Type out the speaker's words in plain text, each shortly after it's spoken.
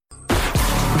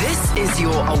This is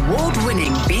your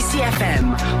award-winning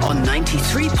BCFM on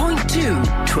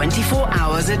 93.2, 24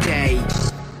 hours a day.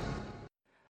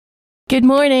 Good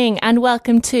morning and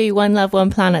welcome to One Love,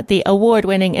 One Planet, the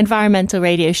award-winning environmental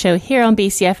radio show here on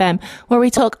BCFM, where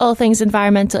we talk all things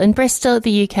environmental in Bristol,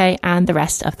 the UK and the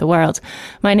rest of the world.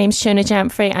 My name's Shona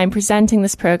Jamfrey. I'm presenting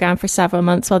this programme for several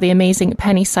months while the amazing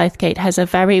Penny Southgate has a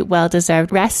very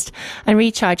well-deserved rest and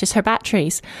recharges her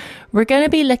batteries. We're going to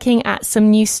be looking at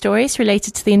some news stories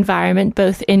related to the environment,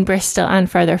 both in Bristol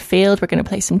and further afield. We're going to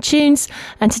play some tunes.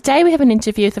 And today we have an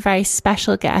interview with a very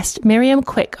special guest, Miriam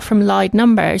from Loud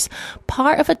Numbers,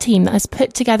 part of a team that has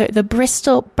put together the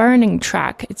Bristol Burning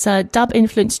track. It's a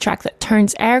dub-influenced track that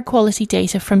turns air quality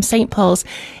data from St. Paul's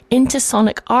into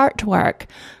sonic artwork.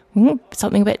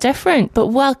 Something a bit different. But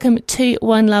welcome to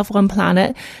One Love, One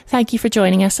Planet. Thank you for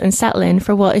joining us and settle in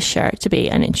for what is sure to be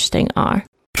an interesting hour.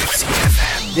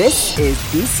 This is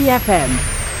BCFM.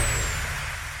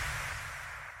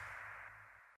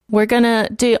 We're going to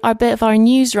do a bit of our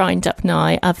news roundup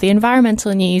now of the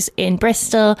environmental news in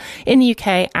Bristol, in the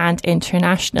UK and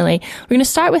internationally. We're going to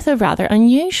start with a rather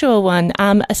unusual one,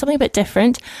 something a bit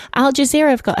different. Al Jazeera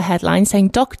have got a headline saying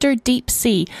Dr. Deep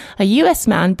Sea, a US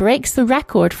man breaks the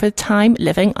record for time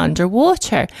living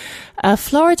underwater. A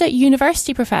Florida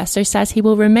University professor says he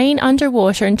will remain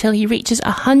underwater until he reaches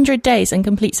 100 days and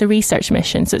completes a research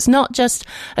mission. So it's not just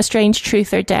a strange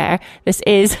truth or dare. This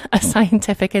is a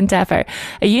scientific endeavour.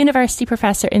 A university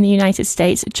professor in the United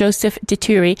States, Joseph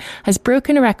Dituri, has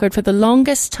broken a record for the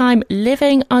longest time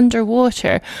living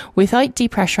underwater without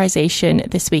depressurization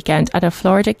this weekend at a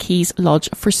Florida Keys lodge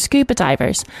for scuba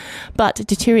divers. But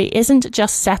Dituri isn't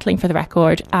just settling for the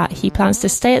record. He plans to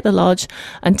stay at the lodge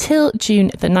until June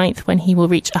the 9th, when he will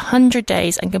reach 100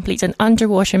 days and complete an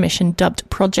underwater mission dubbed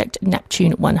Project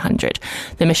Neptune 100.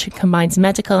 The mission combines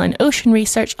medical and ocean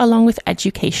research along with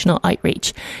educational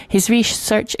outreach. His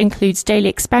research includes daily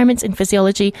experiments in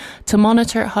physiology to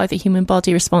monitor how the human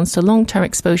body responds to long-term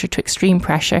exposure to extreme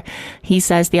pressure. He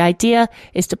says the idea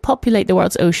is to populate the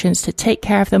world's oceans, to take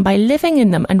care of them by living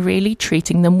in them and really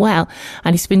treating them well.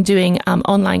 And he's been doing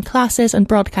online classes and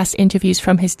broadcast interviews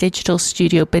from his digital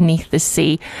studio beneath the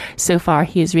sea. So far,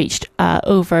 he has reached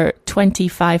over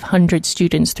 2,500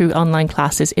 students through online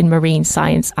classes in marine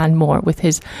science and more with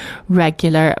his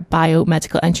regular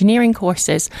biomedical engineering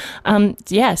courses.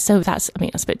 So that's a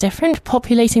bit different.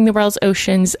 Populating the world's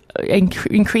oceans,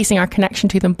 increasing our connection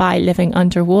to them by living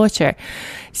underwater.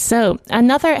 So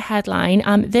another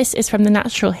headline, this is from the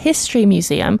Natural History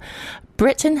Museum.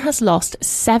 Britain has lost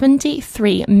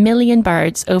 73 million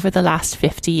birds over the last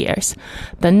 50 years.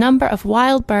 The number of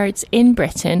wild birds in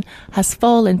Britain has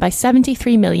fallen by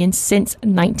 73 million since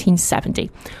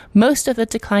 1970. Most of the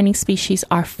declining species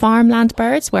are farmland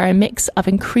birds, where a mix of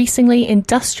increasingly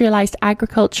industrialised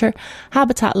agriculture,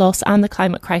 habitat loss and the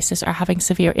climate crisis are having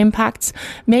severe impacts.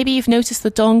 Maybe you've noticed the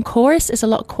dawn chorus is a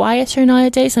lot quieter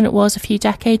nowadays than it was a few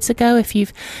decades ago. If you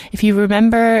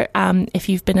remember, if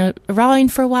you've been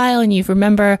around for a while and you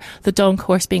remember the dawn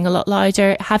chorus being a lot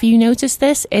louder, have you noticed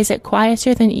this? Is it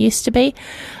quieter than it used to be?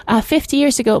 50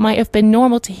 years ago, it might have been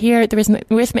normal to hear the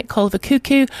rhythmic call of a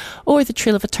cuckoo or the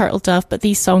trill of a turtle dove, but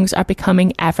these sounds are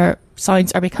becoming ever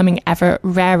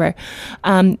rarer.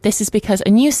 This is because a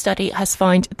new study has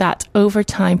found that over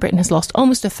time Britain has lost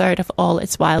almost a third of all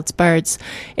its wild birds.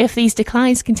 If these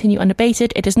declines continue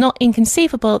unabated, it is not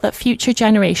inconceivable that future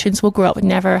generations will grow up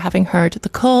never having heard the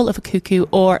call of a cuckoo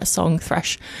or a song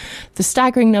thrush. The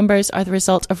staggering numbers are the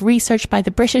result of research by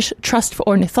the British Trust for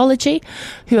Ornithology,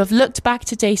 who have looked back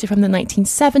to data from the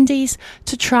 1970s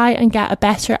to try and get a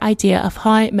better idea of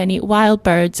how many wild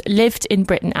birds lived in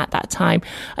Britain at that time,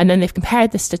 and then they've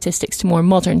compared the statistics to more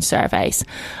modern surveys.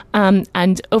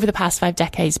 And over the past 5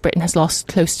 decades, Britain has lost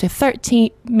close to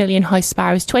 30 million house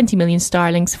sparrows, 20 million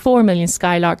starlings, 4 million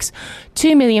skylarks,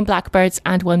 2 million blackbirds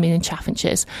and 1 million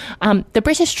chaffinches. The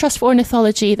British Trust for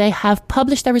Ornithology, they have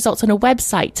published their results on a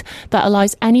website that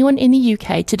allows anyone in the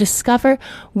UK to discover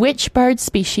which bird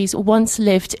species once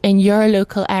lived in your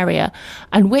local area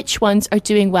and which ones are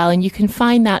doing well. And you can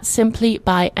find that simply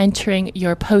by entering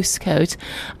your postcode.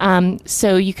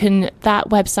 So you can, that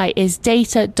website is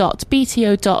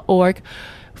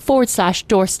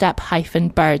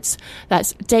data.bto.org/doorstep-birds.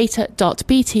 That's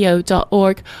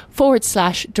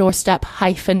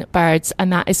data.bto.org/doorstep-birds.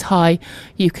 And that is how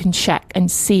you can check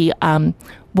and see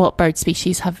what bird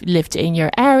species have lived in your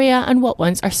area and what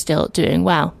ones are still doing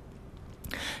well.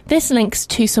 This links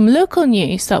to some local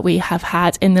news that we have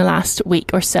had in the last week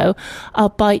or so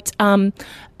about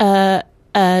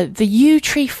the Yew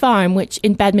Tree Farm, which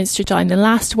in Bedminster Down, the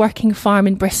last working farm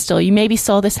in Bristol. You maybe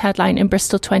saw this headline in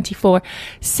Bristol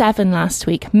 24/7 last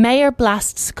week. Mayor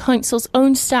blasts council's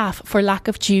own staff for lack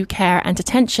of due care and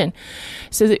attention.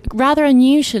 So rather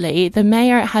unusually, the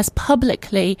mayor has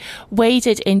publicly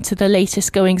waded into the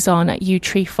latest goings on at Yew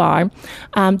Tree Farm.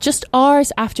 Just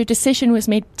hours after decision was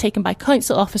taken by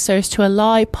council officers to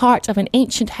allow part of an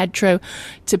ancient hedgerow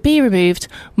to be removed,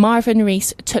 Marvin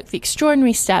Rees took the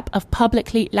extraordinary step of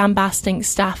publicly lambasting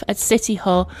staff at City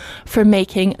Hall for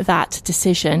making that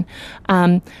decision.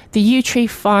 The Yew Tree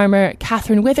farmer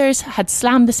Catherine Withers had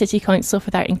slammed the City Council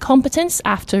for their incompetence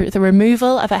after the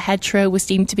removal of a hedgerow was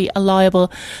deemed to be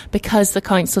allowable because the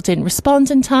council didn't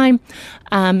respond in time.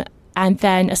 And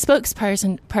then a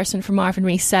spokesperson for Marvin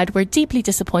Rees said, "We're deeply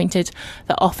disappointed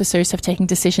that officers have taken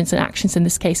decisions and actions in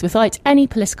this case without any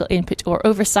political input or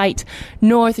oversight,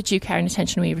 nor the due care and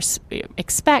attention we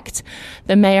expect.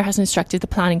 The Mayor has instructed the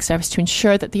planning service to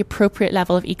ensure that the appropriate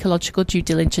level of ecological due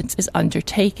diligence is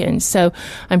undertaken." So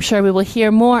I'm sure we will hear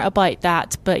more about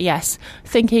that. But yes,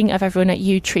 thinking of everyone at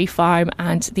Yew Tree Farm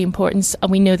and the importance,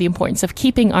 and we know the importance of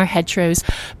keeping our hedgerows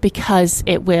because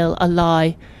it will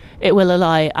allow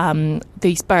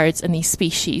these birds and these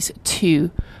species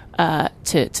to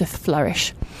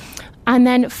flourish. And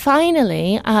then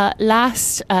finally,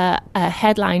 last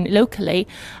headline locally,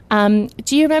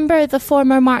 do you remember the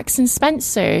former Marks and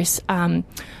Spencer's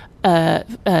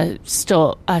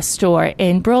store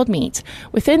in Broadmead?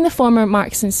 Within the former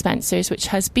Marks and Spencer's, which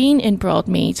has been in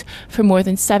Broadmead for more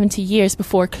than 70 years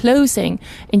before closing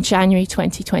in January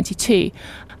 2022,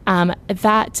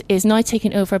 that is now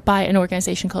taken over by an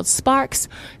organisation called Sparks.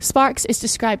 Sparks is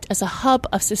described as a hub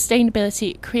of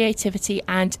sustainability, creativity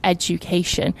and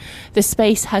education. The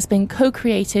space has been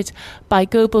co-created by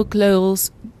Global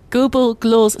Glow's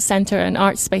Centre and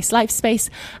Art Space Life Space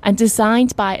and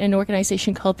designed by an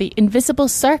organisation called the Invisible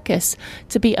Circus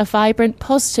to be a vibrant,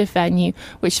 positive venue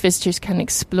which visitors can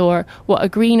explore what a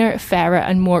greener, fairer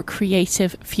and more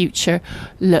creative future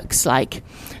looks like.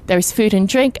 There's food and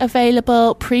drink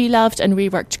available, pre-loved and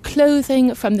reworked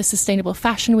clothing from the Sustainable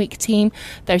Fashion Week team.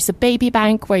 There's a baby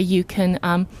bank where you can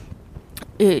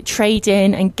trade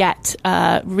in and get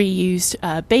reused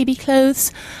baby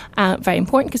clothes. Very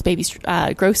important because babies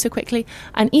grow so quickly.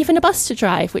 And even a bus to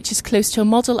drive, which is close to a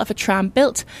model of a tram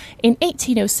built in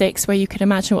 1806, where you can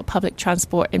imagine what public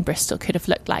transport in Bristol could have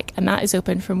looked like. And that is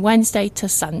open from Wednesday to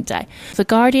Sunday. The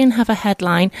Guardian have a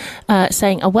headline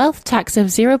saying a wealth tax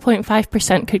of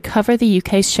 0.5% could cover the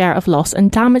UK's share of loss and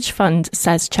damage fund,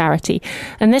 says charity.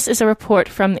 And this is a report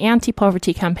from the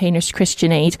anti-poverty campaigners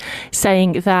Christian Aid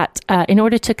saying that in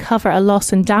order to cover a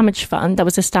loss and damage fund that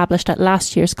was established at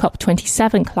last year's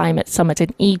COP27 climate summit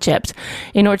in Egypt,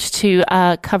 in order to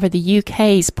cover the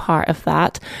UK's part of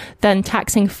that, then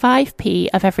taxing 5p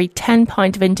of every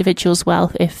 £10 of individuals'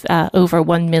 wealth, if over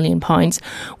 £1 million,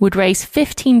 would raise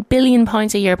 £15 billion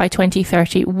a year by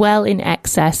 2030, well in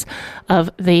excess of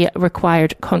the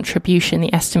required contribution,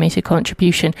 the estimated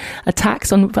contribution. A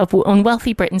tax on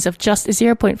wealthy Britons of just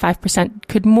 0.5%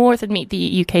 could more than meet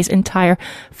the UK's entire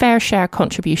fair share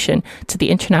contribution to the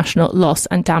International Loss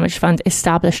and Damage Fund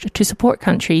established to support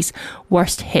countries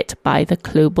worst hit by the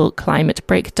global climate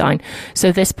breakdown.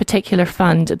 So this particular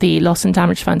fund, the Loss and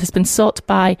Damage Fund, has been sought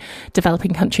by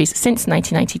developing countries since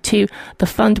 1992. The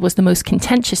fund was the most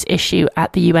contentious issue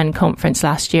at the UN conference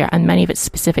last year, and many of its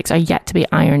specifics are yet to be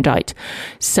ironed out.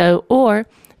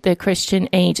 The Christian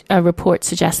Aid report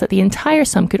suggests that the entire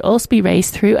sum could also be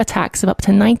raised through a tax of up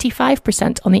to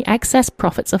 95% on the excess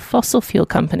profits of fossil fuel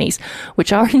companies,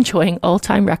 which are enjoying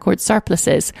all-time record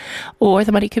surpluses. Or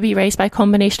the money could be raised by a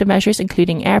combination of measures,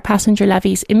 including air passenger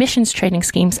levies, emissions trading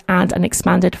schemes, and an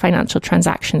expanded financial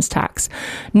transactions tax.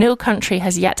 No country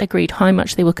has yet agreed how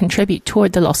much they will contribute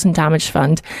toward the Loss and Damage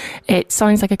Fund. It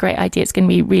sounds like a great idea. It's going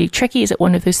to be really tricky. Is it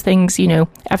one of those things,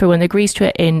 everyone agrees to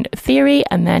it in theory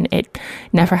and then it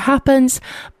never happens?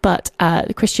 But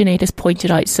the Christian Aid has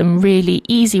pointed out some really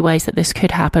easy ways that this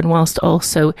could happen, whilst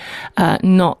also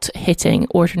not hitting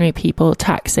ordinary people,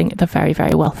 taxing the very,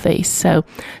 very wealthy. So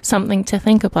something to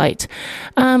think about.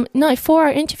 Now, for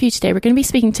our interview today, we're going to be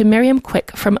speaking to Miriam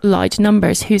Quick from Loud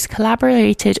Numbers, who's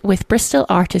collaborated with Bristol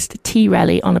artist T.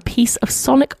 Relly on a piece of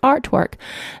sonic artwork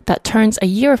that turns a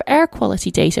year of air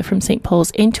quality data from St.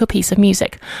 Paul's into a piece of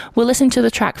music. We'll listen to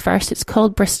the track first. It's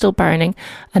called Bristol Burning,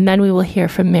 and then we will hear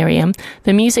from Miriam.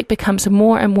 The music becomes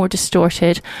more and more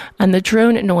distorted, and the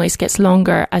drone noise gets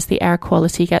longer as the air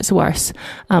quality gets worse.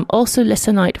 Also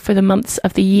listen out for the months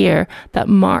of the year that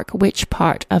mark which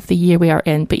part of the year we are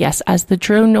in. But yes, as the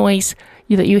drone noise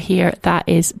that you hear, that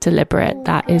is deliberate.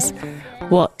 That is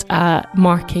what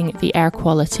marking the air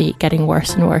quality getting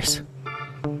worse and worse.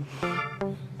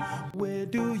 Where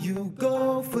do you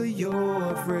go for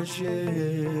your fresh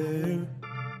air?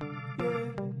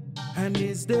 And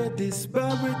is there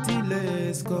disparity?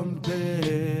 Let's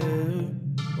compare.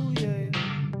 Oh, yeah.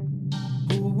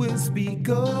 Who will speak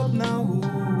up now? Who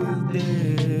will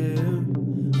dare?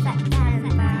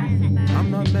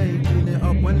 I'm not making it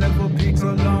up when level peaks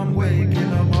alarm waking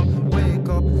them up. Wake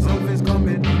up, something's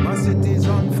coming. My city's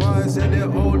on fire. Say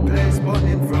the old place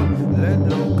burning from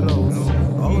Ledlow Close.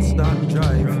 Holston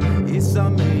Drive. It's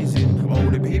amazing. All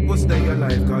the people stay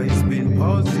alive. Cause it's been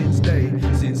paused since day.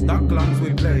 Since Docklands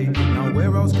we play. Now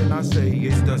where else can I say?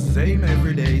 It's the same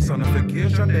every day.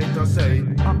 Sonification data say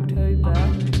October.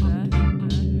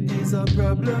 Is a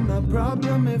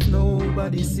problem if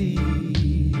nobody sees.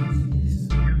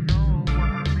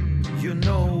 You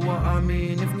know what I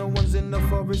mean. If no one's in the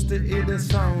forest to hear the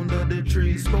sound of the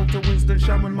trees. Spoke to Winston,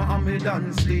 Sharon, Mohammed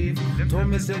and Steve. Told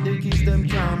me said the keys them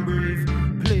can't breathe.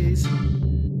 Please,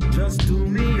 just do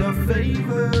me a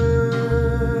favor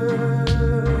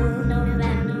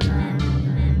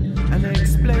and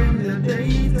explain the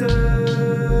data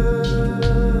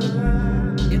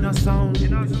in a sound,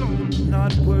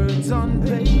 not words on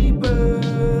paper,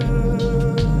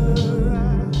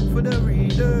 for the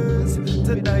readers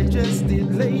to digest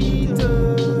it later.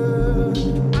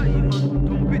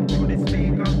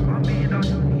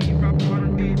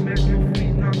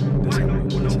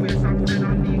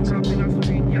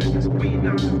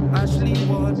 Ashley,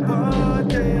 what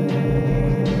party?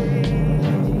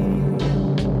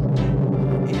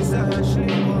 Is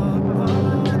Ashley what party?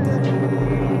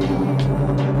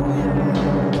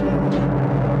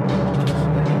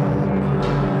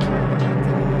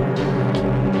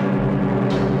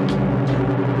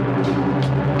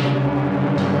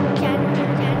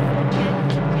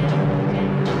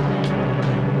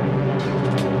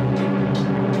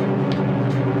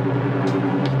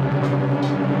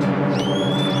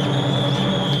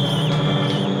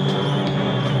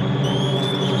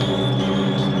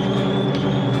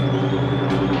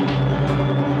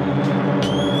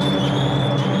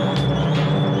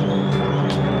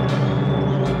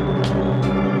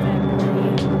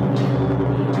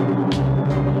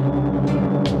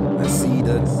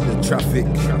 Traffic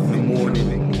in the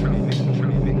morning,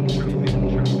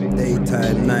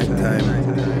 daytime, nighttime,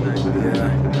 yeah.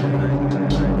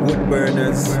 Wood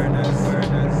burners,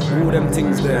 all them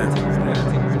things there.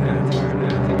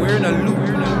 We're in a loop.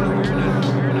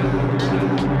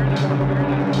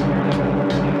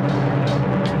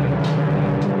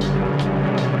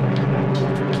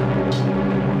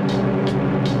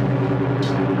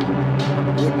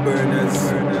 Wood burners.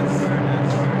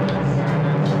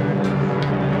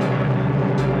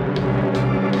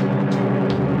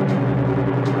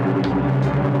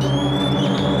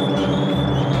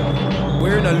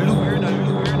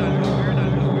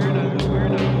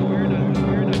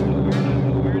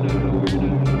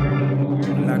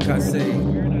 Like I say,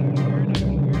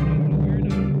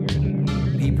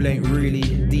 people ain't really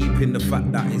deep in the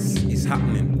fact that it's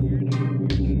happening.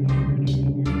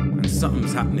 And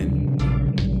something's happening.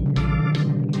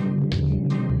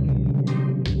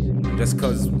 Just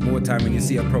cause more time when you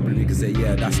see a problem you can say,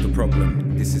 yeah, that's the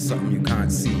problem. This is something you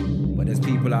can't see. But there's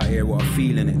people out here who are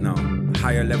feeling it now.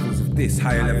 Higher levels of this,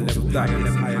 higher levels of that.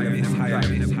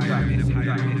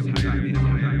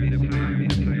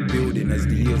 Building as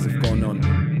the years have gone on.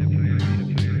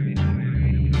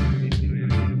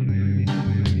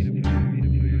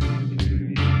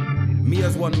 Me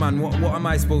as one man, what am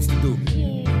I supposed to do?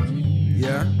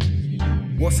 Yeah?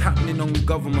 What's happening on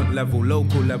government level,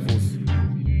 local levels?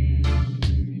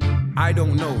 I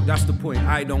don't know, that's the point,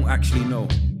 I don't actually know.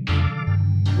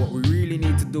 What we really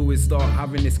need to do is start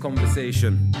having this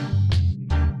conversation.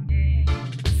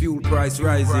 Fuel price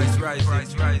rising.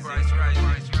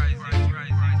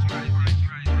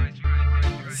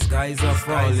 Skies are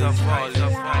falling.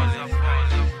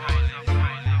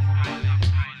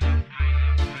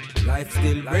 Life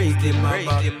still breaking my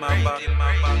back.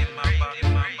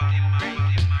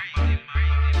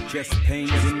 Chest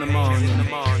pains in the morning.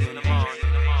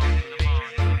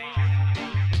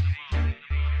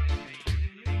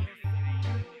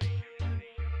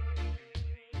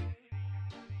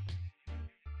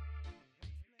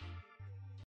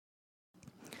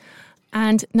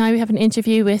 And now we have an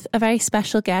interview with a very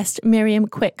special guest, Miriam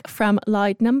Quick from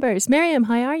Loud Numbers. Miriam,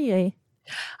 how are you?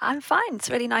 I'm fine. It's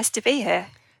really nice to be here.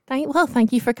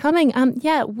 Thank you for coming.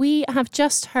 We have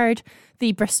just heard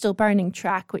the Bristol Burning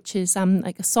track, which is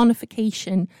like a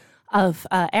sonification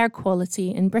air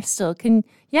quality in Bristol.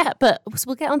 But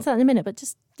we'll get onto that in a minute. But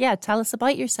just tell us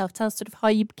about yourself. Tell us sort of how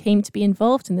you came to be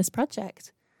involved in this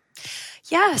project.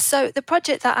 Yeah, so the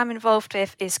project that I'm involved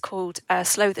with is called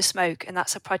Slow the Smoke, and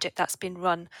that's a project that's been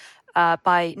run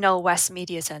by Knoll West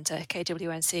Media Centre,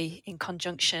 KWNC, in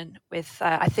conjunction with,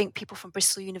 I think, people from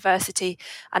Bristol University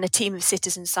and a team of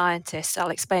citizen scientists. I'll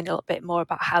explain a little bit more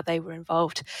about how they were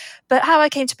involved. But how I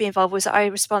came to be involved was I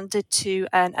responded to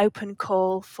an open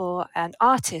call for an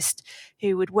artist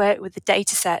who would work with the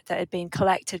data set that had been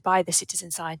collected by the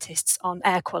citizen scientists on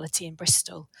air quality in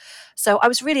Bristol. So I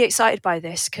was really excited by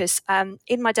this because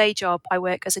in my day job, I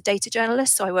work as a data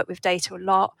journalist. So I work with data a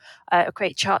lot. I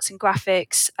create charts and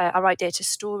graphics. I write data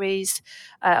stories.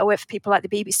 I work for people like the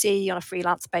BBC on a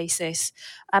freelance basis.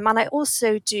 And I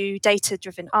also do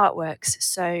data-driven artworks.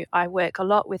 So I work a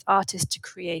lot with artists to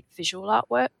create visual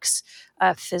artworks,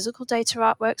 physical data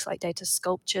artworks like data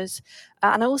sculptures,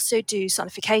 and I also do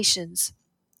sonifications.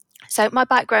 So my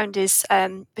background is,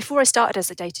 before I started as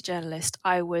a data journalist,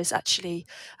 I was actually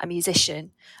a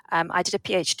musician. I did a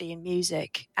PhD in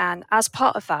music. And as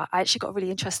part of that, I actually got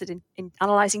really interested in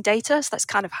analysing data. So that's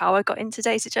kind of how I got into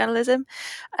data journalism.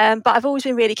 But I've always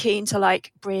been really keen to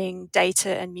bring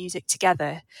data and music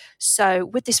together. So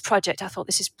with this project, I thought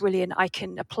this is brilliant. I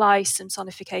can apply some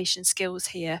sonification skills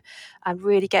here and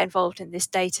really get involved in this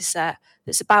data set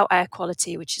that's about air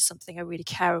quality, which is something I really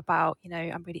care about.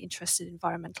 I'm really interested in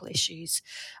environmental issues,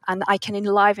 and I can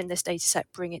enliven this data set,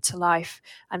 bring it to life,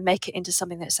 and make it into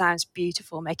something that sounds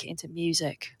beautiful, make it into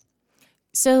music.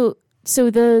 So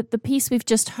the piece we've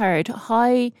just heard,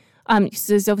 how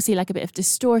so there's obviously a bit of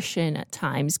distortion at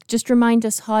times. Just remind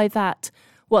us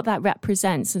what that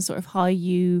represents and sort of how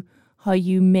you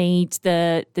made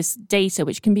this data,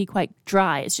 which can be quite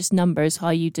dry. It's just numbers. How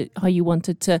you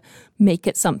wanted to make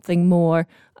it something more,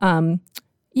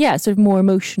 sort of more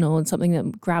emotional and something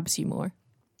that grabs you more.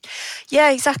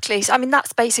 Yeah, exactly. So,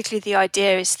 that's basically the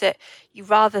idea, is that you,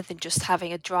 rather than just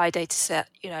having a dry data set,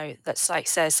 that's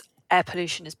says air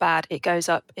pollution is bad, it goes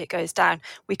up, it goes down.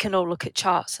 We can all look at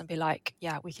charts and be like,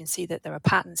 yeah, we can see that there are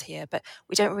patterns here, but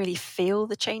we don't really feel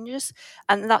the changes.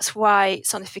 And that's why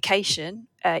sonification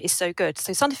is so good.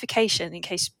 So sonification, in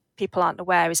case people aren't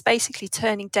aware, is basically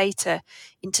turning data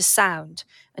into sound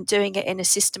and doing it in a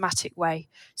systematic way.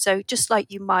 So just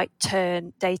like you might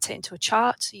turn data into a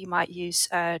chart, you might use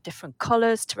different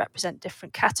colours to represent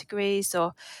different categories,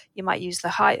 or you might use the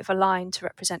height of a line to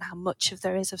represent how much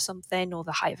there is of something, or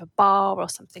the height of a bar or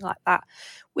something like that.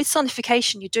 With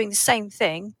sonification, you're doing the same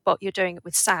thing, but you're doing it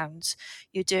with sounds.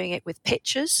 You're doing it with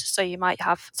pictures. So you might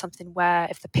have something where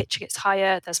if the picture gets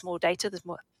higher, there's more data, the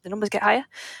numbers get higher.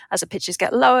 As the pictures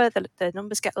get lower, the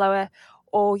numbers get lower.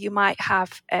 Or you might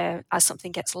have, as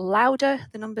something gets louder,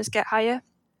 the numbers get higher.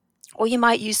 Or you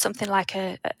might use something like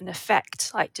an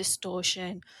effect, like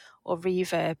distortion or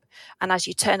reverb. And as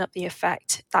you turn up the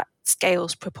effect, that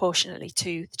scales proportionately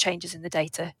to the changes in the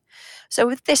data. So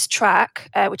with this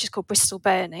track, which is called Bristol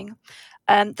Burning,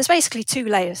 there's basically two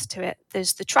layers to it.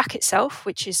 There's the track itself,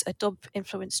 which is a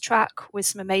dub-influenced track with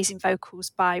some amazing vocals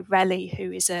by Relly,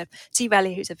 who's a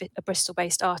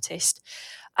Bristol-based artist.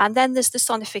 And then there's the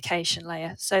sonification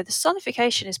layer. So the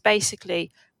sonification is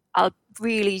basically a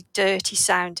really dirty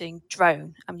sounding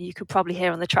drone. You could probably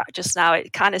hear on the track just now,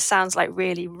 it kind of sounds like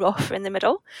really rough in the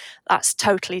middle. That's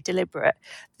totally deliberate.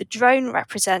 The drone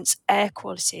represents air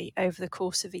quality over the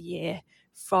course of a year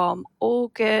from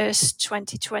August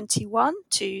 2021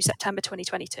 to September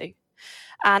 2022.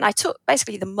 And I took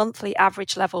basically the monthly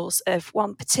average levels of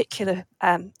one particular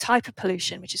type of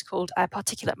pollution, which is called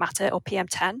particulate matter, or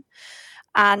PM10.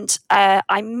 And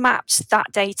I mapped that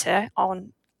data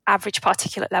on average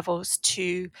particulate levels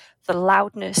to the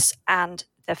loudness and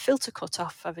the filter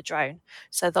cutoff of a drone.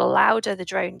 So the louder the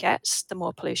drone gets, the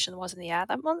more pollution there was in the air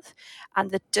that month. And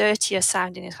the dirtier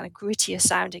sounding and kind of grittier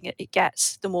sounding it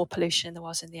gets, the more pollution there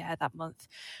was in the air that month.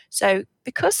 So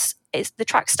because the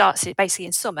track starts basically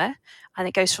in summer and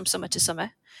it goes from summer to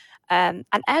summer, and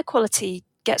air quality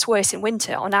gets worse in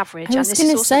winter on average. I was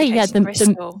going to say,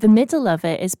 the middle of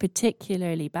it is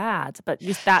particularly bad, but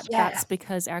that's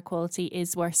because air quality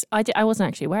is worse. I wasn't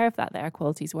actually aware of that air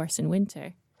quality is worse in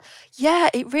winter. Yeah,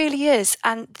 it really is.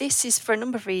 And this is for a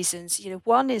number of reasons.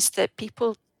 One is that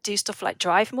people do stuff like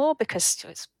drive more because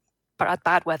it's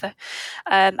bad weather.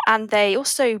 And they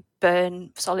also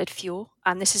burn solid fuel.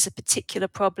 And this is a particular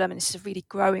problem, and this is a really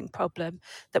growing problem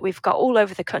that we've got all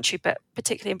over the country, but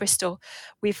particularly in Bristol.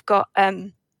 We've got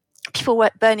people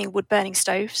burning wood-burning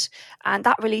stoves, and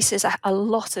that releases a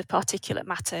lot of particulate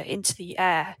matter into the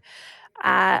air.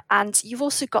 And you've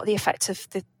also got the effect of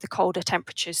the colder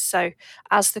temperatures. So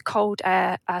as the cold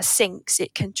air sinks,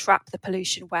 it can trap the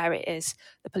pollution where it is,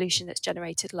 the pollution that's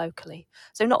generated locally.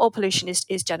 So not all pollution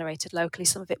is generated locally.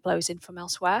 Some of it blows in from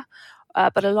elsewhere.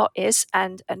 But a lot is,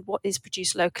 and what is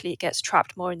produced locally, it gets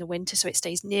trapped more in the winter, so it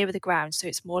stays nearer the ground. So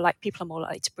it's more like people are more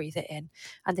likely to breathe it in,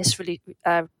 and this really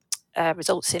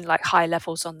results in like high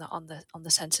levels on the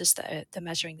sensors that they're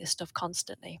measuring this stuff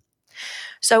constantly.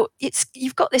 So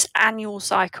you've got this annual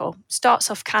cycle. Starts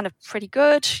off kind of pretty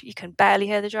good. You can barely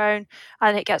hear the drone,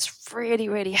 and it gets really,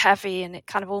 really heavy, and it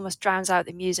kind of almost drowns out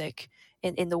the music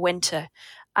in the winter.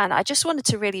 And I just wanted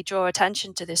to really draw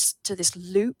attention to this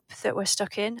loop that we're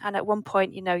stuck in. And at one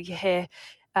point, you hear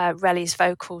Relly's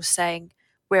vocals saying,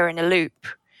 "We're in a loop,"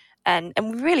 and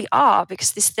we really are,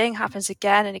 because this thing happens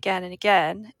again and again and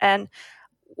again. And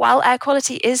while air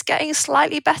quality is getting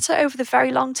slightly better over the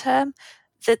very long term,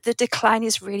 the decline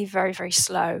is really very, very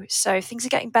slow. So things are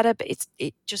getting better, but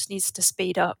it just needs to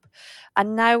speed up.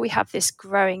 And now we have this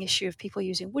growing issue of people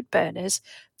using wood burners.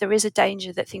 There is a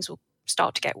danger that things will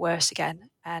start to get worse again.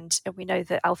 And we know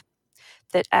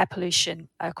that air pollution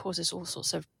causes all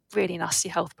sorts of really nasty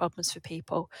health problems for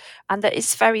people, and that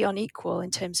it's very unequal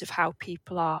in terms of how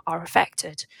people are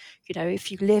affected.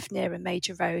 If you live near a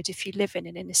major road, if you live in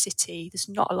an inner city, there's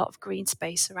not a lot of green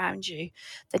space around you,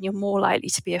 then you're more likely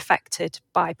to be affected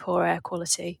by poor air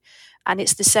quality. And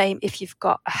it's the same if you've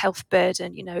got a health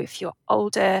burden, if you're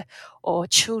older or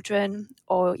children,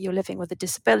 or you're living with a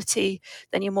disability,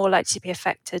 then you're more likely to be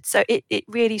affected. So it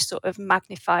really sort of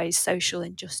magnifies social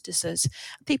injustices.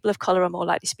 People of colour are more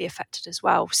likely to be affected as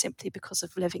well, simply because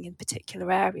of living in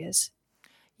particular areas.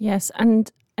 Yes, and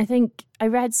I think I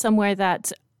read somewhere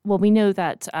that, we know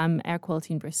that air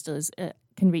quality in Bristol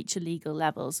can reach illegal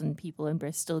levels, and people in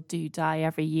Bristol do die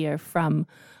every year from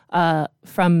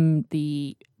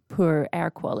the poor air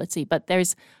quality. But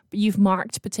you've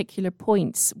marked particular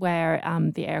points where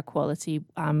the air quality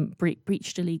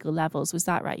breached illegal levels. Was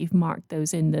that right? You've marked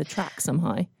those in the track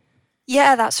somehow.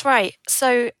 Yeah, that's right.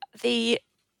 So the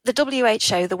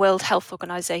WHO, the World Health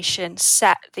Organization,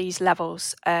 set these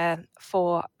levels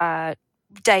for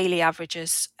daily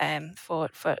averages for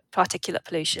particulate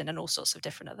pollution and all sorts of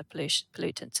different other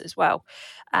pollutants as well.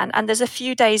 And there's a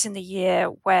few days in the year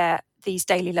where these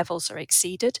daily levels are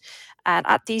exceeded. And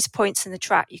at these points in the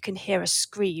track, you can hear a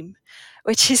scream,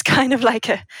 which is kind of like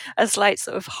a slight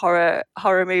sort of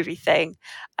horror movie thing.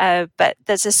 But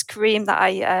there's a scream that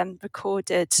I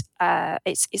recorded.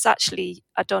 It's actually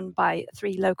done by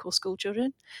 3 local school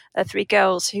children, 3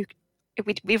 girls who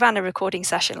we ran a recording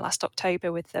session last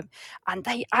October with them, and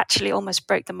they actually almost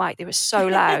broke the mic. They were so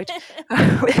loud.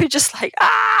 We were just like,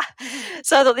 ah!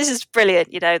 So I thought, this is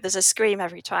brilliant. There's a scream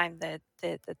every time the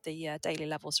daily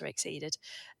levels are exceeded.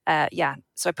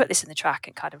 So I put this in the track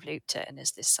and kind of looped it, and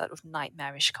there's this sort of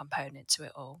nightmarish component to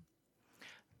it all.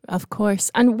 Of course.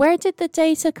 And where did the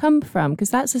data come from? Because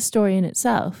that's a story in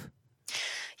itself.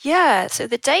 Yeah, so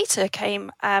the data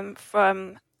came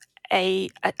from a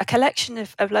collection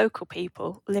of local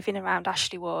people living around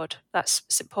Ashley Ward, that's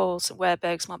St Paul's,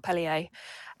 Werburgh's, Montpellier,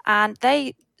 and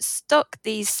they stuck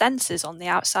these sensors on the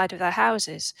outside of their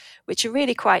houses, which are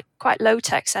really quite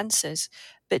low-tech sensors,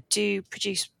 but do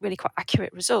produce really quite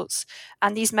accurate results.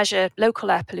 And these measure local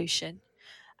air pollution.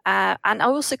 And I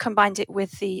also combined it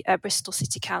with the Bristol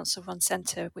City Council run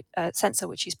sensor,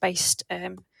 which is based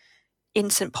in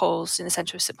St Paul's, in the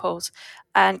centre of St Paul's,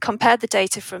 and compared the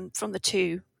data from the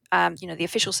two. The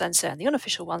official sensor and the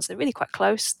unofficial ones, they're really quite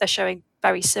close. They're showing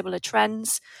very similar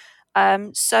trends.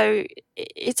 So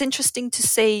it's interesting to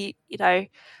see,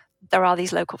 there are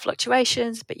these local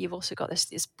fluctuations, but you've also got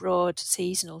this broad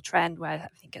seasonal trend where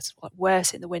everything gets a lot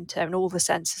worse in the winter, and all the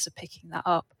sensors are picking that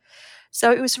up.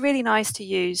 So it was really nice to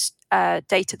use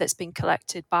data that's been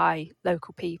collected by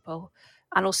local people,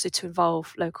 and also to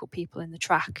involve local people in the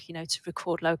track, to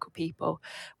record local people.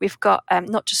 We've got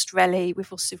not just Relly,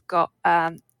 we've also got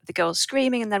the girls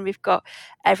screaming, and then we've got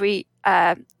every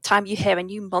time you hear a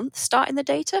new month start in the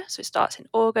data. So it starts in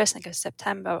August and goes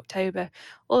September, October,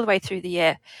 all the way through the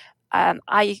year.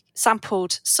 I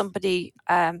sampled somebody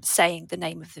saying the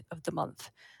name of the month.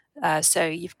 So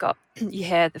you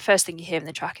hear the first thing you hear in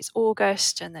the track is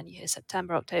August, and then you hear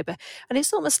September, October, and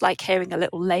it's almost like hearing a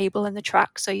little label in the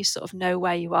track, so you sort of know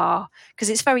where you are, because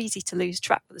it's very easy to lose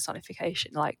track with the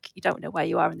sonification. Like, you don't know where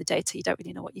you are in the data, you don't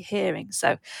really know what you're hearing.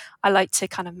 So I like to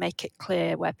kind of make it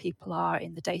clear where people are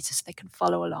in the data so they can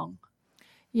follow along.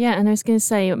 Yeah, and I was going to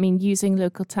say, using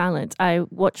local talent, I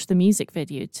watched the music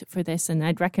video for this, and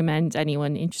I'd recommend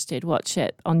anyone interested watch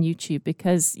it on YouTube,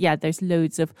 because, there's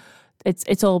loads of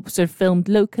it's all sort of filmed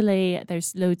locally.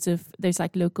 There's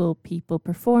like local people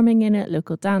performing in it,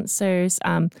 local dancers,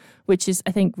 which is,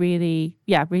 I think, really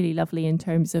lovely in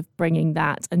terms of bringing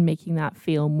that and making that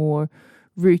feel more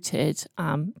rooted.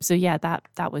 So yeah,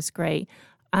 that was great.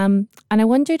 And I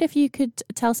wondered if you could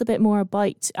tell us a bit more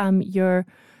about your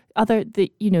the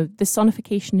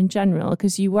sonification in general,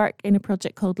 because you work in a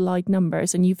project called Loud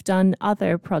Numbers, and you've done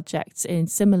other projects in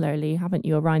similarly, haven't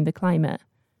you, around the climate?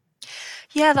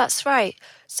 Yeah, that's right.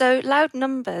 So Loud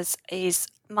Numbers is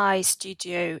my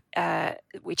studio,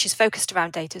 which is focused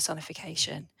around data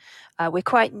sonification. We're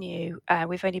quite new.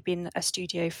 We've only been a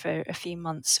studio for a few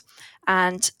months.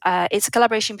 And it's a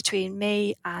collaboration between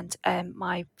me and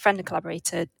my friend and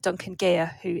collaborator, Duncan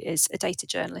Gear, who is a data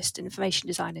journalist and information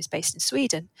designer based in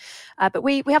Sweden. But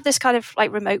we have this kind of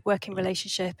like remote working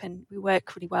relationship, and we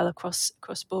work really well across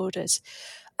borders.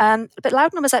 But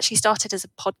Loud Numbers actually started as a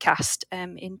podcast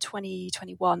in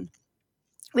 2021.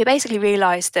 We basically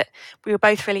realised that we were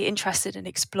both really interested in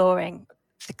exploring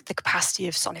the capacity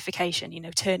of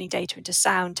sonification, turning data into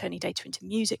sound, turning data into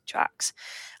music tracks.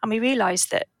 And we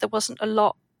realised that there wasn't a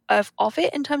lot of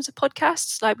it in terms of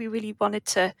podcasts. Like, we really wanted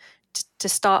to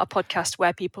start a podcast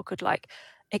where people could like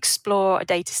explore a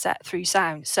data set through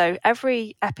sound. So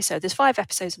every episode, there's 5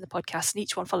 episodes in the podcast, and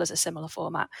each one follows a similar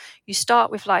format. You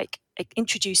start with like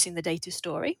introducing the data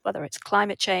story, whether it's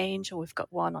climate change, or we've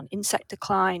got one on insect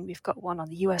decline, we've got one on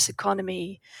the US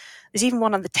economy. There's even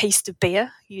one on the taste of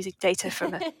beer, using data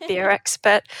from a beer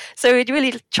expert. So we're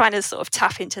really trying to sort of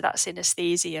tap into that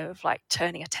synesthesia of like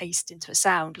turning a taste into a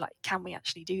sound. Like, can we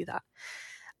actually do that?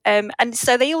 And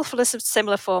so they all follow some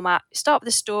similar format. Start with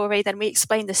the story, then we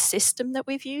explain the system that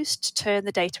we've used to turn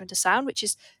the data into sound, which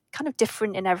is kind of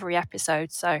different in every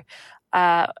episode. So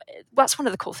that's one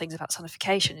of the cool things about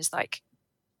sonification, is like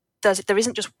there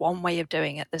isn't just one way of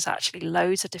doing it. There's actually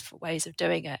loads of different ways of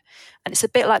doing it. And it's a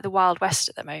bit like the Wild West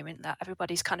at the moment, that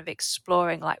everybody's kind of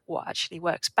exploring like what actually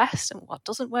works best and what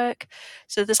doesn't work.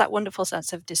 So there's that wonderful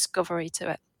sense of discovery to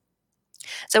it.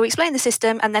 So we explain the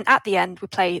system, and then at the end we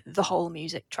play the whole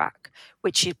music track,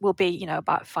 which will be,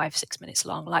 about 5-6 minutes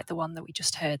long, like the one that we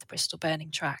just heard, the Bristol Burning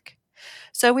track.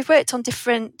 So we've worked on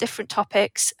different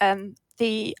topics.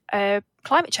 The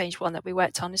climate change one that we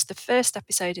worked on is the first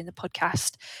episode in the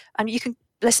podcast, and you can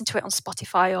listen to it on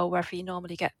Spotify or wherever you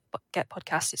normally get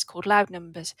podcasts. It's called Loud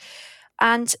Numbers.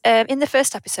 And in the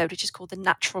first episode, which is called The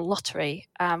Natural Lottery,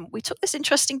 we took this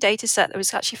interesting data set that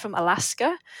was actually from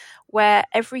Alaska, where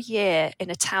every year in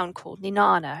a town called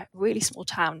Nenana, a really small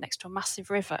town next to a massive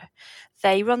river,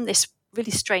 they run this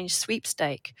really strange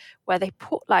sweepstake where they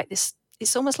put like this,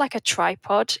 it's almost like a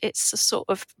tripod. It's a sort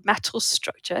of metal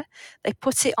structure. They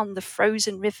put it on the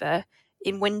frozen river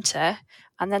in winter,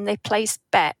 and then they place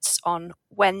bets on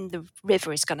when the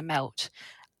river is going to melt.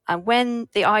 And when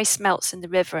the ice melts in the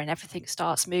river and everything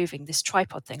starts moving, this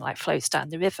tripod thing like floats down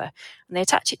the river, and they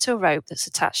attach it to a rope that's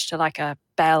attached to like a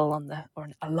bell or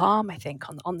an alarm, I think,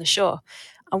 on the shore.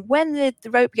 And when the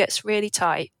rope gets really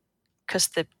tight, because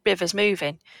the river's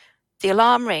moving, the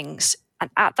alarm rings, and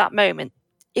at that moment,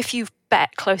 if you've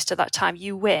bet close to that time,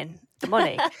 you win the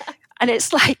money. And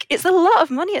it's a lot of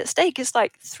money at stake. It's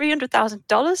like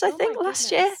 $300,000, I think,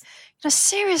 last year.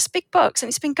 Serious big bucks. And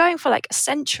it's been going for like a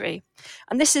century.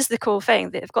 And this is the cool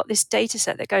thing, that they've got this data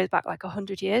set that goes back like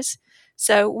 100 years.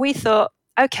 So we thought,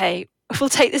 okay, we'll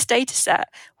take this data set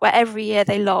where every year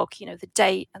they log, the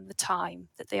date and the time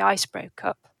that the ice broke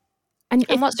up. And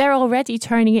if they're already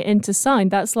turning it into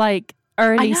sound, that's like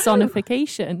early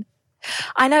sonification.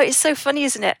 I know, it's so funny,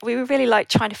 isn't it? We were really like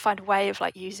trying to find a way of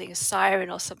like using a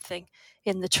siren or something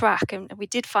in the track, and we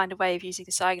did find a way of using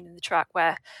the siren in the track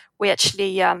where we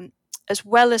actually, as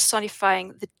well as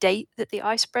sonifying the date that the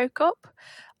ice broke up,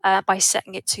 by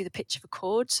setting it to the pitch of a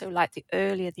chord. So like the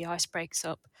earlier the ice breaks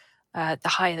up, the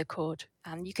higher the chord,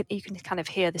 and you can kind of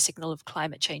hear the signal of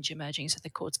climate change emerging. So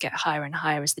the chords get higher and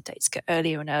higher as the dates get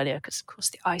earlier and earlier, because of course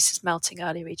the ice is melting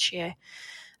earlier each year.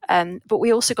 But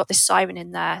we also got this siren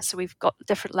in there. So we've got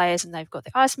different layers, and they've got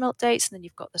the ice melt dates, and then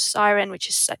you've got the siren, which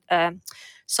is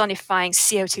sonifying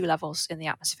CO2 levels in the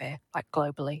atmosphere, like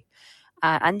globally.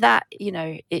 And that,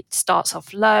 it starts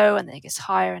off low, and then it gets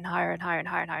higher and higher and higher and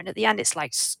higher and higher. And at the end, it's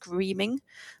like screaming,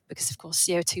 because of course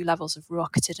CO2 levels have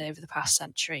rocketed over the past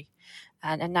century,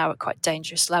 and now at quite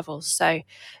dangerous levels. So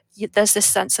there's this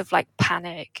sense of like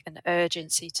panic and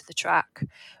urgency to the track,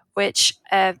 which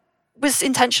was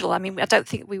intentional. I mean, I don't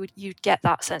think you'd get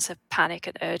that sense of panic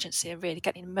and urgency and really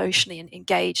getting emotionally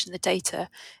engaged in the data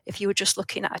if you were just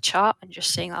looking at a chart and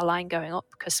just seeing that line going up,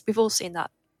 because we've all seen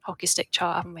that hockey stick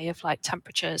chart, haven't we, of like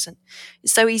temperatures, and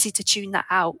it's so easy to tune that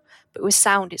out. But with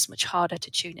sound, it's much harder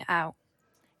to tune it out.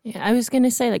 Yeah, I was going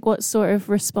to say, like, what sort of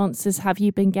responses have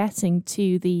you been getting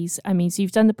to these? I mean, so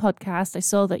you've done the podcast. I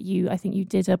saw that I think you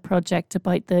did a project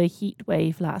about the heat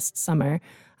wave last summer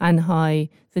and how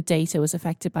the data was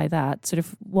affected by that. Sort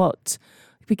of what,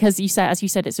 because you said, as you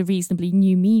said, it's a reasonably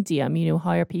new medium,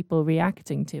 how are people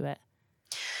reacting to it?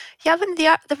 Yeah, I mean,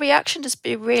 the reaction has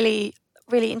been really,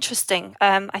 really interesting.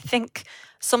 I think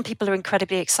some people are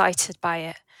incredibly excited by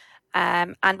it.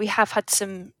 And we have had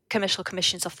some commercial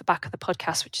commissions off the back of the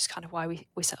podcast, which is kind of why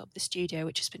we set up the studio,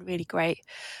 which has been really great.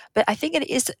 But I think it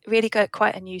is really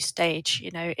quite a new stage.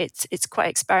 It's quite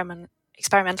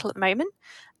experimental at the moment.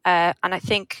 And I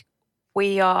think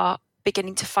we are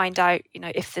beginning to find out,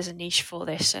 if there's a niche for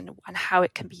this and how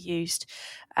it can be used.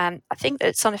 I think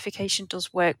that sonification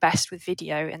does work best with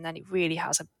video, and then it really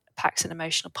packs an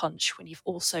emotional punch when you've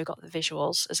also got the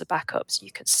visuals as a backup, so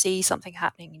you can see something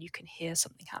happening and you can hear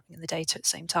something happening in the data at the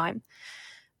same time.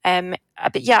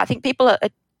 But yeah, I think people are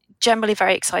generally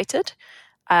very excited.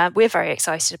 We're very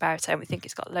excited about it, and we think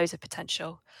it's got loads of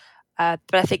potential. But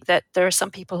I think that there are some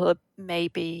people who are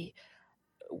maybe,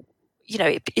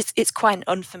 it's quite an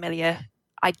unfamiliar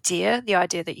idea, the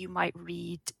idea that you might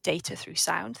read data through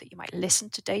sound, that you might listen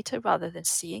to data rather than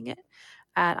seeing it.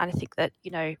 And I think that,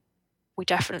 we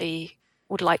definitely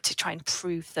would like to try and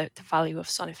prove the value of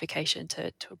sonification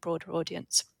to a broader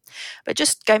audience. But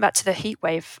just going back to the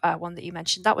heatwave one that you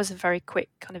mentioned, that was a very quick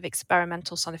kind of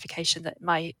experimental sonification that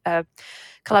my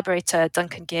collaborator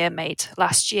Duncan Gear made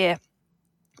last year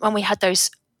when we had those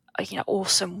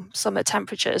awesome summer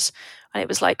temperatures, and it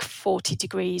was like 40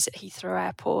 degrees at Heathrow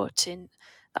Airport.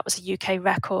 That was a UK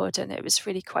record, and it was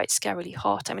really quite scarily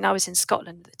hot. I mean, I was in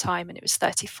Scotland at the time, and it was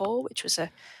 34, which was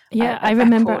I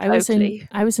remember I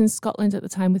was in Scotland at the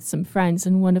time with some friends,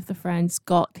 and one of the friends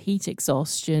got heat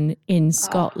exhaustion in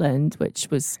Scotland, which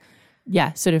was,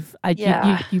 sort of,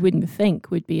 you wouldn't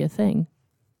think would be a thing.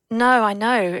 No, I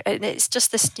know. And it's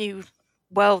just this new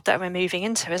world that we're moving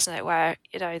into, isn't it? Where,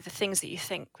 the things that you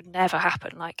think would never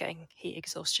happen, like getting heat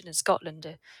exhaustion in Scotland,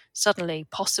 are suddenly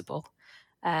possible.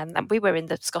 And we were in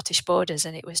the Scottish borders,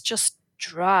 and it was just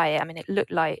dry. I mean, it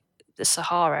looked like the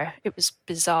Sahara. It was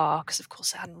bizarre because, of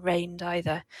course, it hadn't rained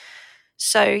either.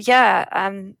 So,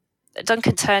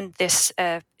 Duncan turned this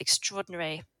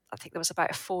extraordinary, I think there was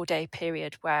about a 4-day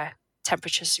period where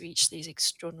temperatures reached these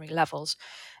extraordinary levels.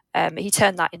 He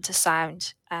turned that into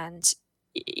sound. And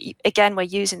again, we're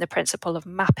using the principle of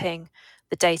mapping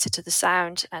the data to the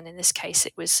sound. And in this case,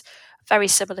 it was very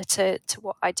similar to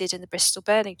what I did in the Bristol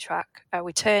Burning track.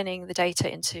 We're turning the data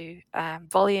into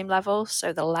volume levels,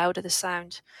 so the louder the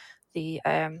sound, the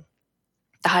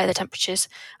higher the temperatures,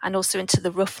 and also into the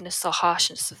roughness or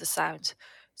harshness of the sound.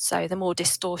 So the more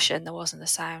distortion there was in the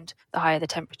sound, the higher the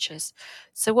temperatures.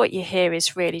 So what you hear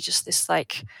is really just this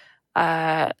like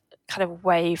kind of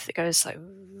wave that goes like,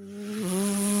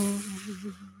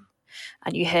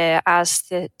 and you hear as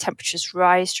the temperatures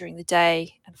rise during the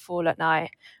day and fall at night.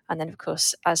 And then, of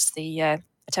course, as the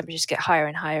temperatures get higher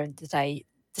and higher in the day,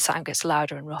 the sound gets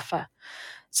louder and rougher.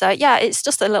 So, it's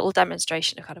just a little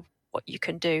demonstration of kind of what you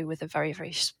can do with a very,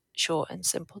 very short and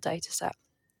simple data set.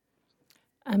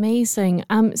 Amazing.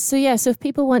 So if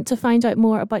people want to find out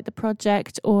more about the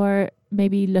project or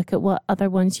maybe look at what other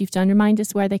ones you've done, remind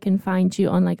us where they can find you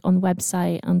on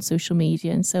website, on social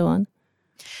media and so on.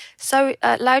 So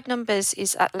Loud Numbers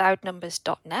is at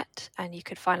loudnumbers.net, and you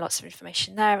can find lots of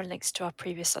information there and links to our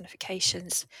previous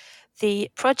sonifications.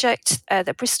 The project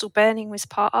that Bristol Burning was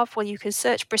part of, well, you can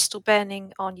search Bristol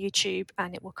Burning on YouTube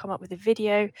and it will come up with a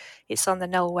video. It's on the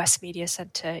Null West Media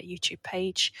Centre YouTube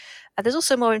page. There's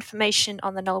also more information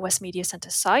on the Null West Media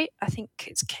Centre site. I think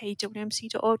it's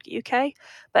kwmc.org.uk.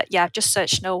 But just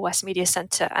search Null West Media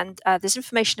Centre, and there's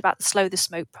information about the Slow the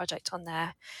Smoke project on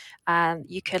there.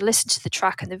 You can listen to the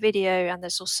track and the video, and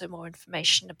there's also more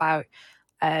information about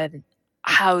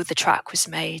how the track was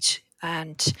made.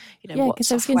 And what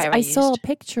software I saw a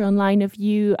picture online of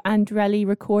you and Relly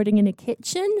recording in a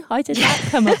kitchen. How did that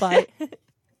come about?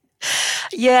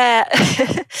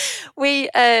 We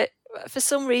for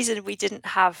some reason we didn't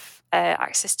have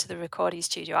access to the recording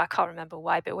studio. I can't remember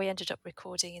why, but we ended up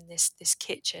recording in this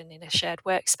kitchen in a shared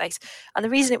workspace. And the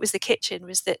reason it was the kitchen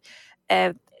was that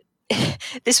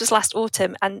this was last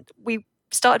autumn, and we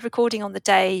started recording on the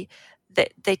day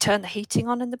that they turned the heating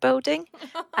on in the building,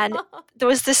 and there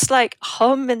was this like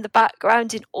hum in the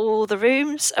background in all the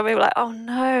rooms, and we were like, oh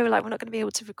no, like we're not going to be able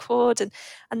to record. And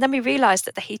then we realized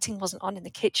that the heating wasn't on in the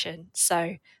kitchen,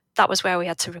 so that was where we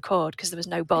had to record because there was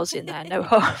no buzz in there, no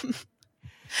hum.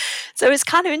 So it's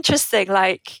kind of interesting,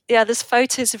 like there's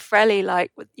photos of Relly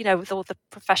like with all the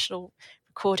professional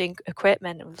recording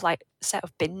equipment and with like a set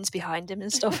of bins behind him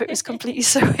and stuff. It was completely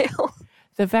surreal.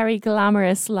 the very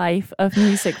glamorous life of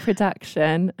music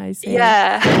production, I see.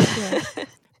 Yeah.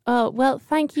 Oh, well,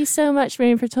 thank you so much,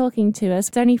 Miriam, for talking to us.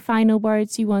 Are there any final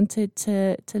words you wanted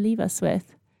to leave us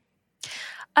with?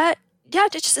 Yeah,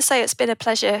 just to say it's been a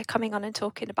pleasure coming on and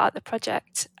talking about the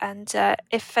project. And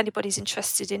if anybody's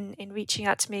interested in reaching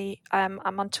out to me, I'm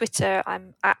on Twitter.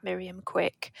 I'm at Miriam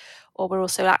Quick, or we're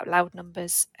also at Loud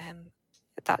Numbers.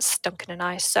 That's Duncan and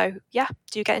I. So yeah,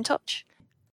 do get in touch.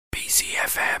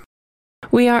 BCFM.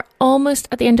 We are almost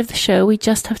at the end of the show. We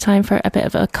just have time for a bit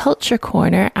of a culture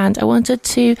corner, and I wanted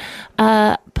to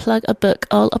plug a book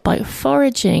all about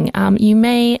foraging. You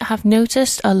may have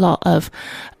noticed a lot of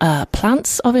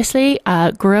plants, obviously,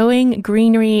 growing,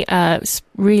 greenery,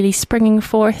 really springing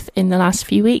forth in the last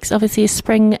few weeks. Obviously,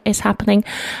 spring is happening,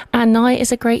 and now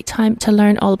is a great time to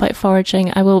learn all about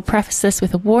foraging. I will preface this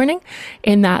with a warning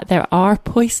in that there are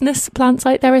poisonous plants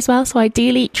out there as well, so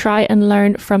ideally try and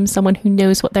learn from someone who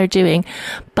knows what they're doing.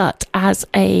 But as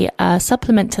a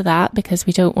supplement to that, because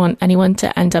we don't want anyone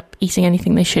to end up eating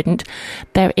anything they shouldn't,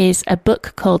 there is a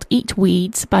book called Eat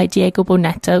Weeds by Diego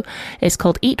Bonetto. It's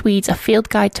called Eat Weeds, A Field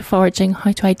Guide to Foraging,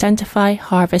 How to Identify,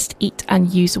 Harvest, Eat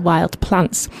and Use Wild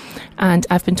Plants. And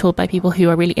I've been told by people who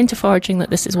are really into foraging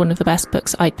that this is one of the best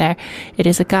books out there. It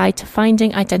is a guide to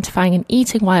finding, identifying and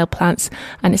eating wild plants,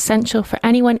 and essential for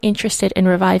anyone interested in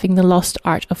reviving the lost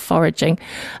art of foraging.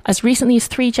 As recently as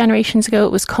 3 generations ago,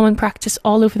 it was common practice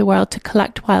all over the world to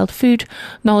collect wild food.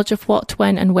 Knowledge of what,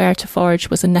 when and where to forage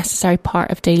was a necessary part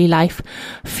of daily life.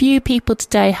 Few people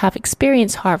today have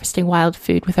experienced harvesting wild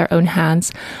food with their own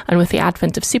hands, and with the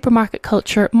advent of supermarket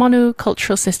culture,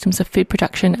 monocultural systems of food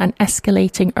production and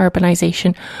escalating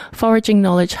urbanisation, foraging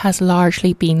knowledge has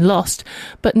largely been lost.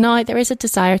 But now there is a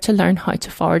desire to learn how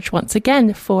to forage once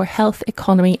again for health,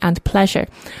 economy and pleasure.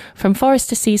 From forest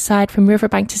to seaside, from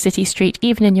riverbank to city street,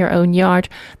 even in your own yard,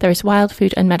 there is wild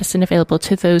food and medicine available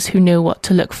to those who know what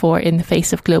to look for in the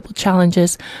face of global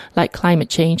challenges like climate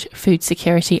change, food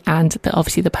security and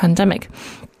obviously the pandemic.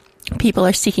 People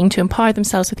are seeking to empower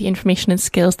themselves with the information and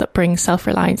skills that bring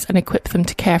self-reliance and equip them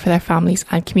to care for their families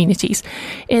and communities.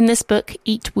 In this book,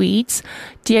 Eat Weeds,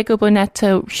 Diego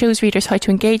Bonetto shows readers how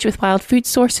to engage with wild food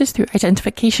sources through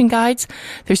identification guides.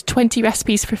 There's 20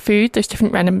 recipes for food. There's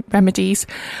different remedies.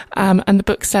 And the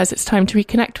book says it's time to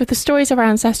reconnect with the stories of our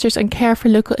ancestors and care for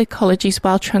local ecologies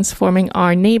while transforming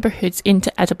our neighbourhoods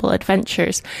into edible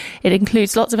adventures. It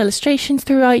includes lots of illustrations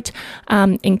throughout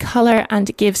in colour, and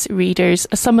it gives readers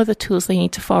some of the tools they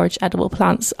need to forage edible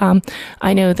plants.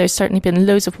 I know there's certainly been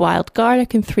loads of wild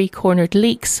garlic and 3-cornered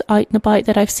leeks out and about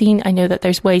that I've seen. I know that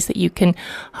there's ways that you can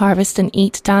harvest and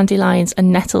eat dandelions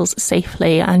and nettles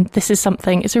safely, and this is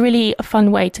something, it's a really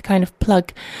fun way to kind of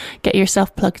get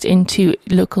yourself plugged into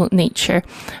local nature,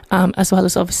 as well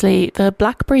as obviously the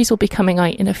blackberries will be coming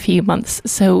out in a few months,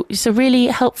 so it's a really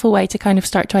helpful way to kind of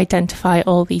start to identify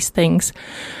all these things.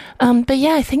 But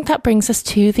yeah, I think that brings us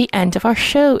to the end of our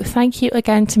show. Thank you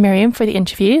again to Miriam for the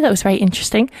interview. That was very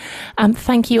interesting.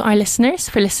 Thank you, our listeners,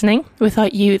 for listening.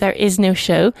 Without you, there is no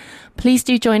show. Please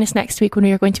do join us next week when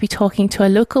we are going to be talking to a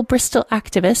local Bristol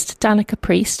activist, Danica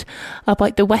Priest,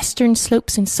 about the Western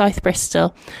Slopes in South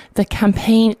Bristol, the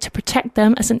campaign to protect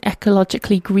them as an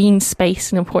ecologically green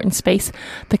space, an important space,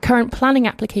 the current planning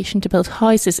application to build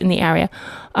houses in the area.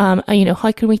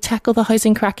 How can we tackle the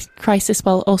housing crisis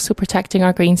while also protecting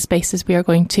our green spaces? We are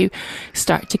going to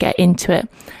start to get into it.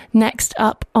 Next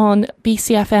up on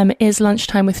BCFM is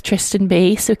Lunchtime with Tristan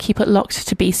B, so keep it locked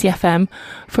to BCFM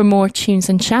for more tunes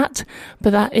and chat.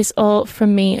 But that is all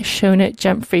from me, Shona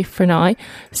Jemphrey, for now.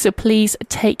 So please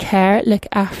take care, look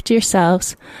after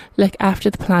yourselves, look after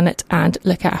the planet and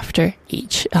look after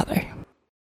each other.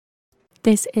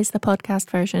 This is the podcast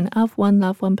version of One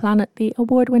Love, One Planet, the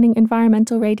award-winning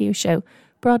environmental radio show,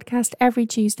 broadcast every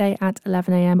Tuesday at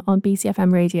 11 a.m. on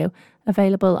BCFM radio,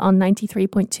 available on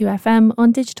 93.2 FM,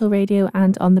 on digital radio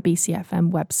and on the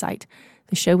BCFM website.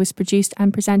 The show was produced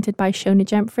and presented by Shona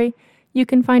Jemphrey. You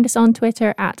can find us on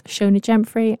Twitter at Shona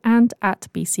Jemphrey and at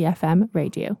BCFM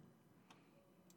radio.